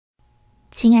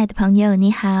亲爱的朋友，你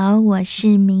好，我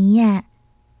是米娅。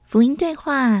福音对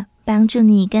话帮助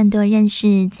你更多认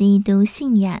识基督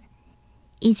信仰，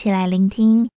一起来聆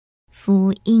听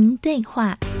福音对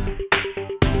话。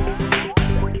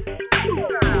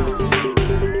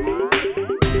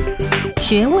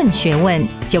学问，学问，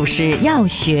就是要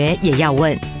学也要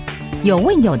问，有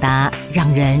问有答，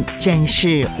让人真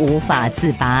是无法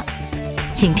自拔。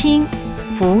请听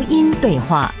福音对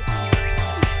话。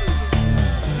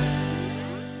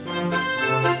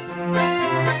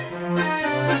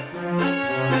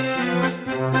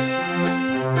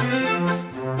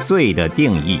罪的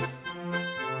定义，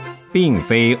并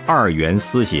非二元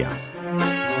思想。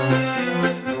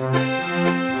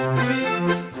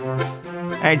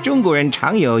中国人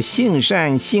常有性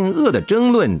善性恶的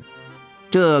争论，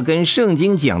这跟圣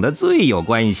经讲的罪有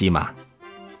关系吗？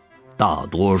大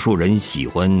多数人喜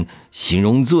欢形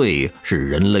容罪是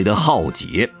人类的浩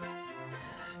劫，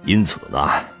因此呢，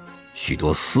许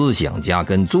多思想家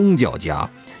跟宗教家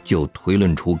就推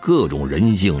论出各种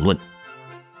人性论。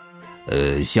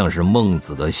像是孟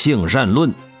子的性善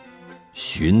论，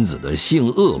荀子的性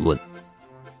恶论，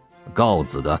告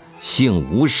子的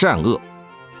性无善恶，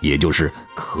也就是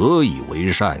可以为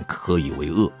善，可以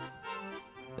为恶。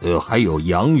还有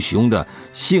杨雄的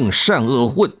性善恶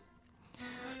混，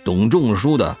董仲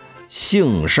舒的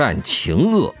性善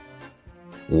情恶，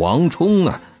王充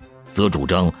呢，则主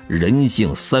张人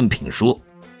性三品说。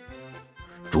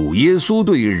主耶稣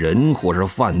对于人或是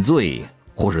犯罪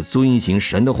或是遵行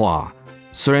神的话，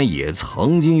虽然也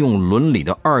曾经用伦理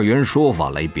的二元说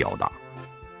法来表达，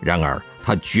然而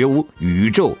他绝无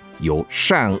宇宙有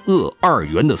善恶二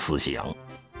元的思想。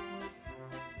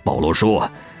保罗说，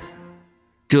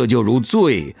这就如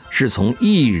罪是从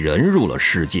一人入了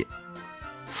世界，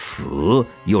死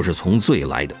又是从罪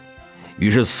来的，于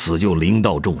是死就临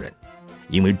到众人，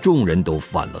因为众人都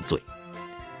犯了罪。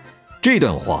这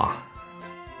段话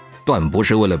断不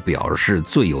是为了表示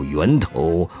罪有源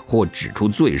头或指出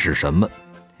罪是什么，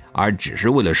而只是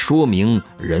为了说明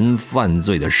人犯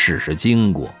罪的事实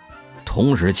经过，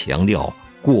同时强调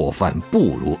过犯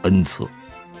不如恩赐，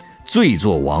罪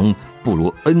作王不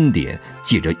如恩典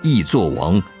借着义作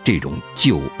王这种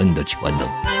救恩的全能。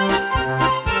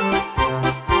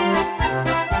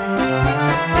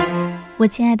我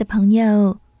亲爱的朋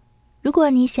友，如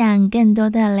果你想更多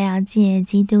的了解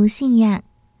基督信仰，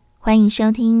欢迎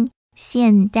收听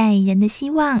现代人的希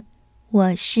望，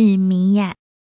我是米娅。